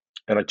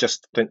 And I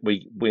just think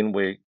when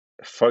we're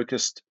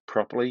focused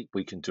properly,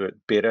 we can do it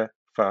better,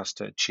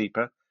 faster,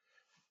 cheaper,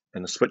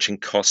 and the switching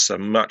costs are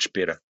much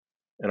better.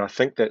 And I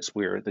think that's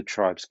where the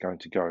tribe's going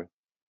to go.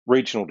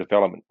 Regional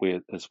development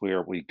is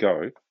where we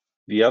go.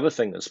 The other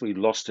thing is we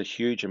lost a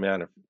huge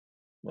amount of,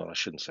 well, I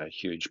shouldn't say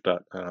huge,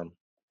 but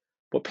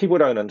what people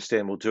don't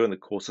understand, we'll do in the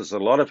course, is a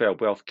lot of our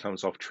wealth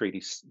comes off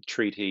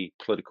treaty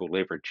political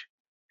leverage.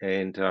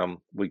 And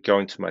we're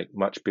going to make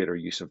much better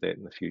use of that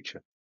in the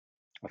future.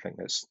 I think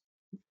that's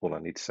all I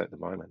need to say at the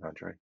moment,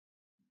 Andre.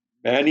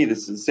 Manny,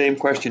 this is the same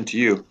question to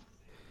you.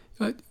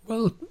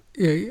 Well,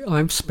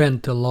 I've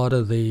spent a lot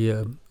of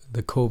the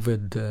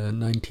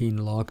COVID-19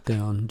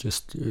 lockdown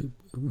just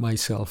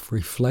myself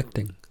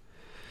reflecting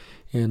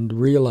and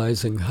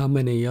realizing how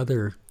many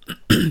other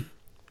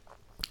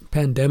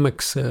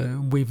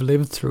pandemics we've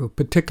lived through,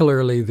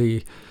 particularly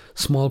the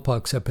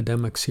smallpox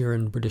epidemics here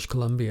in British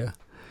Columbia,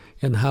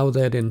 and how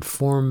that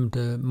informed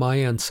my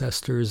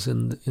ancestors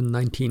in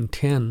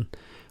 1910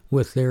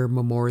 with their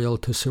memorial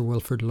to Sir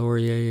Wilfrid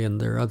Laurier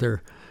and their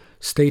other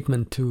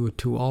statement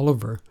to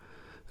Oliver,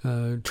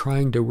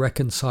 trying to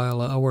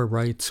reconcile our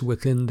rights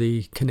within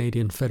the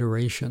Canadian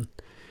Federation,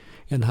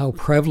 and how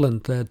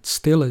prevalent that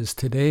still is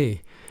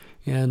today.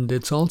 And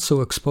it's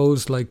also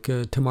exposed, like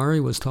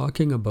Tamari was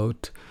talking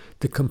about,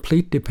 the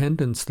complete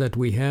dependence that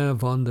we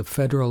have on the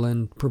federal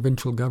and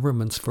provincial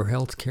governments for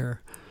health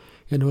care.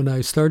 And when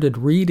I started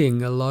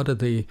reading a lot of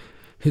the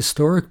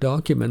historic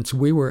documents,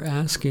 we were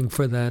asking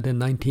for that in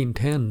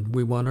 1910.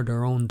 We wanted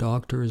our own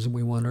doctors,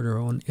 we wanted our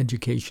own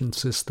education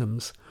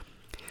systems.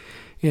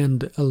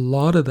 And a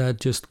lot of that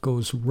just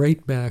goes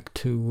right back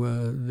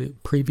to the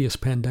previous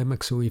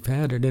pandemics we've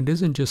had. And it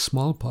isn't just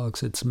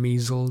smallpox, it's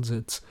measles,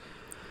 it's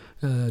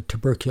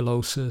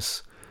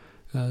tuberculosis,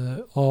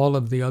 all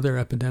of the other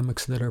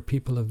epidemics that our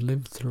people have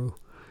lived through.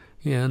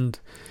 And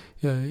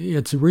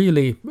it's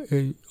really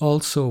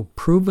also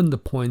proven the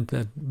point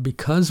that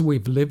because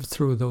we've lived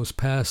through those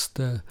past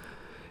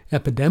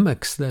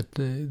epidemics,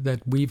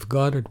 that we've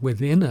got it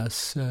within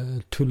us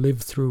to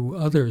live through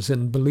others.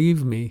 And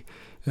believe me,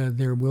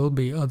 there will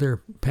be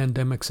other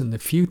pandemics in the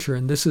future.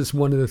 And this is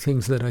one of the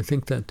things that I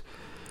think that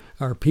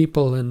our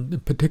people,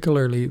 and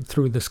particularly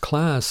through this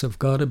class, have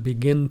got to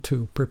begin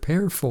to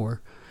prepare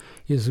for,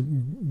 is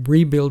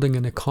rebuilding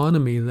an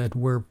economy that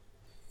we're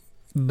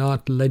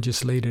not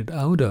legislated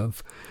out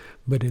of,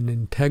 but an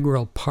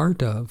integral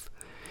part of,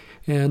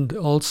 and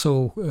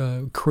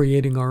also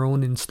creating our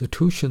own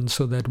institutions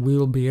so that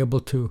we'll be able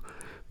to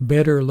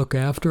better look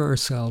after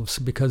ourselves,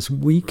 because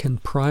we can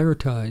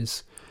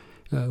prioritize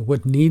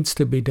what needs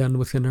to be done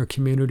within our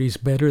communities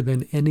better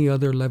than any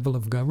other level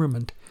of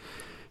government.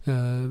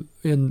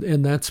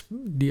 And that's,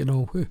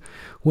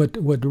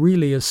 what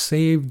really has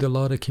saved a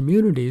lot of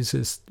communities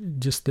is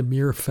just the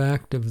mere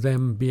fact of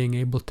them being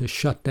able to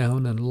shut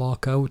down and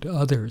lock out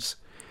others.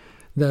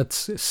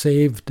 That's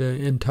saved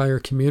entire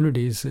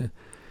communities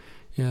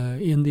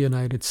in the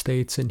United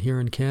States and here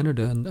in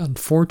Canada. And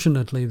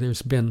unfortunately,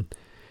 there's been,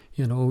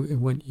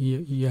 when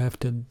you have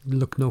to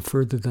look no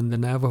further than the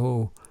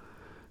Navajo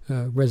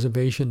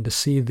reservation to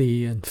see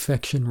the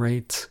infection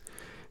rates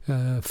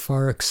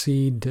far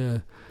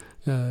exceed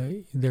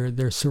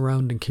their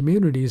surrounding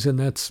communities, and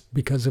that's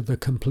because of the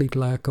complete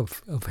lack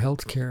of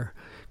health care,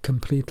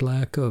 complete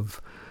lack of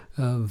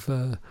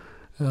an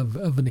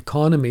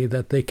economy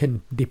that they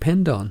can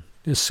depend on.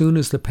 As soon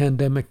as the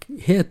pandemic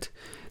hit,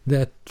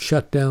 that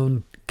shut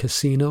down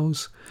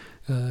casinos.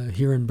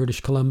 Here in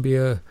British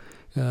Columbia,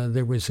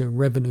 there was a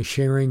revenue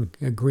sharing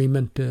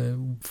agreement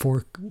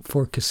for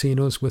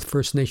casinos with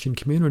First Nation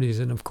communities,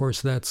 and of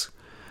course that's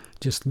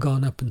just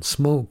gone up in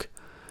smoke.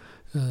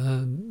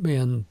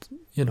 And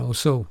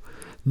so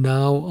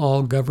now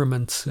all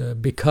governments,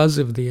 because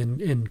of the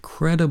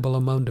incredible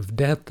amount of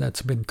debt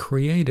that's been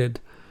created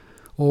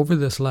over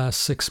this last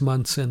 6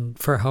 months, and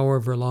for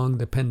however long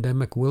the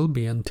pandemic will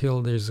be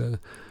until there's a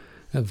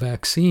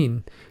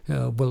vaccine,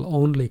 will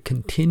only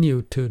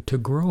continue to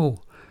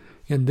grow.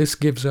 And this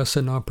gives us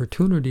an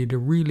opportunity to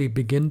really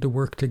begin to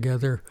work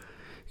together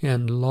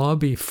and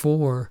lobby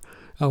for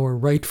our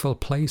rightful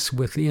place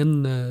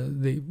within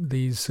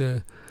these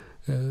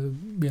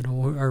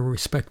our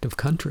respective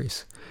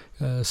countries,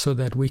 so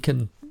that we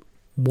can,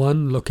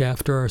 one, look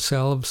after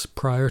ourselves,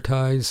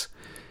 prioritize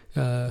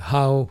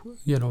how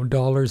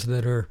dollars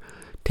that are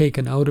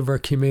taken out of our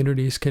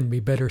communities can be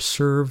better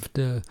served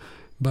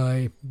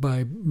by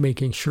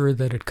making sure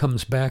that it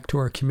comes back to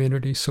our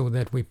community, so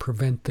that we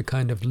prevent the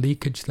kind of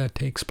leakage that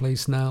takes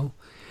place now.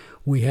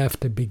 We have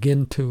to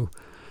begin to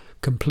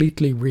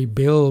completely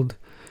rebuild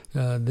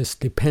this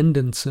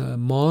dependence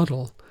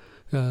model,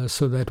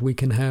 so that we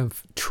can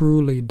have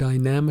truly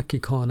dynamic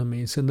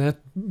economies. And that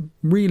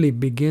really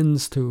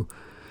begins to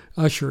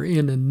usher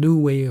in a new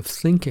way of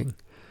thinking,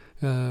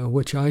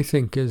 which I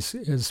think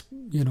is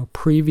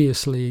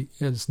previously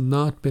has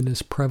not been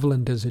as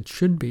prevalent as it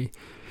should be.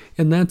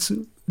 And that's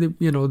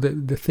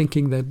the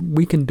thinking that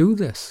we can do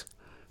this.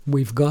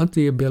 We've got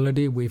the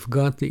ability, we've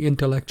got the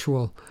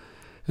intellectual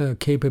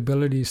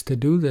capabilities to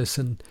do this.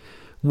 And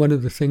one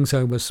of the things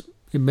I was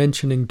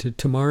mentioning to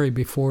Tamari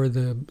before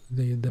the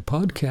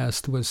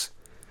podcast was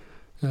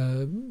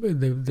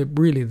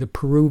the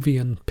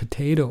Peruvian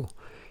potato,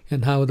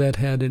 and how that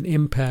had an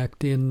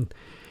impact in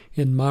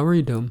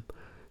Maoridom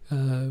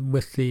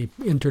with the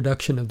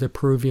introduction of the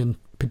Peruvian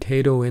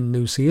potato in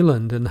New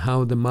Zealand, and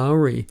how the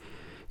Maori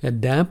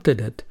adapted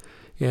it,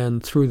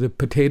 and through the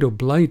potato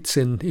blights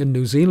in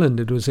New Zealand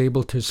it was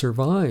able to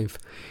survive.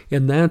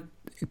 And that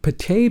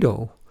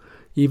potato,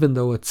 even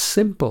though it's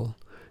simple,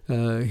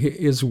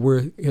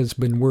 has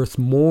been worth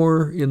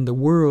more in the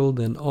world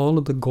than all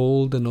of the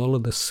gold and all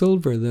of the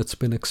silver that's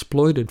been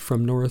exploited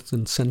from North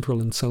and Central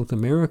and South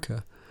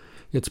America.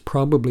 It's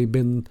probably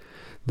been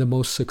the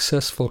most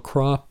successful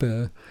crop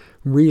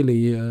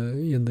really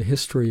in the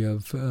history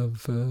of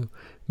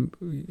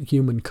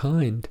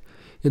humankind.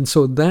 And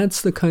so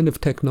that's the kind of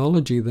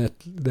technology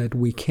that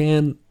we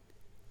can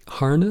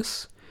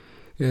harness.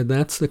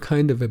 That's the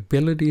kind of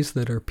abilities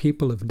that our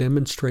people have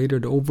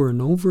demonstrated over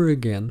and over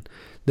again,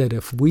 that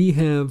if we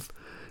have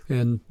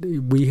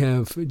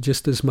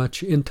just as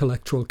much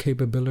intellectual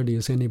capability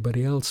as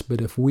anybody else, but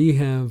if we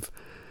have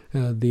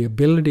the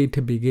ability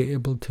to be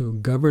able to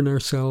govern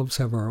ourselves,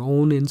 have our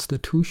own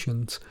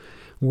institutions,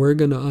 we're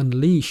going to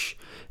unleash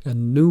a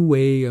new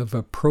way of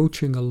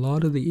approaching a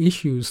lot of the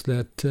issues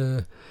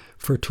that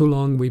for too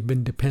long we've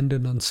been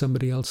dependent on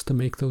somebody else to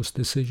make those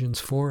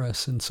decisions for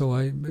us. And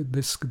so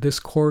this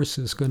course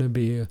is going to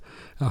be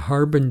a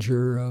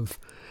harbinger of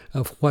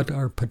what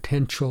our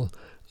potential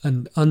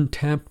and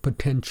untapped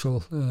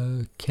potential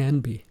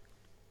can be.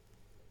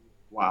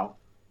 Wow.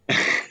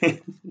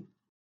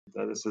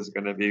 This is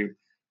going to be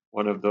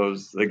one of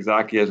those,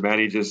 exactly as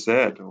Manny just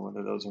said, one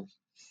of those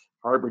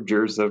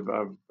harbingers of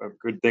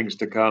good things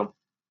to come.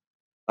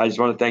 I just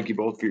want to thank you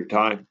both for your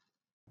time.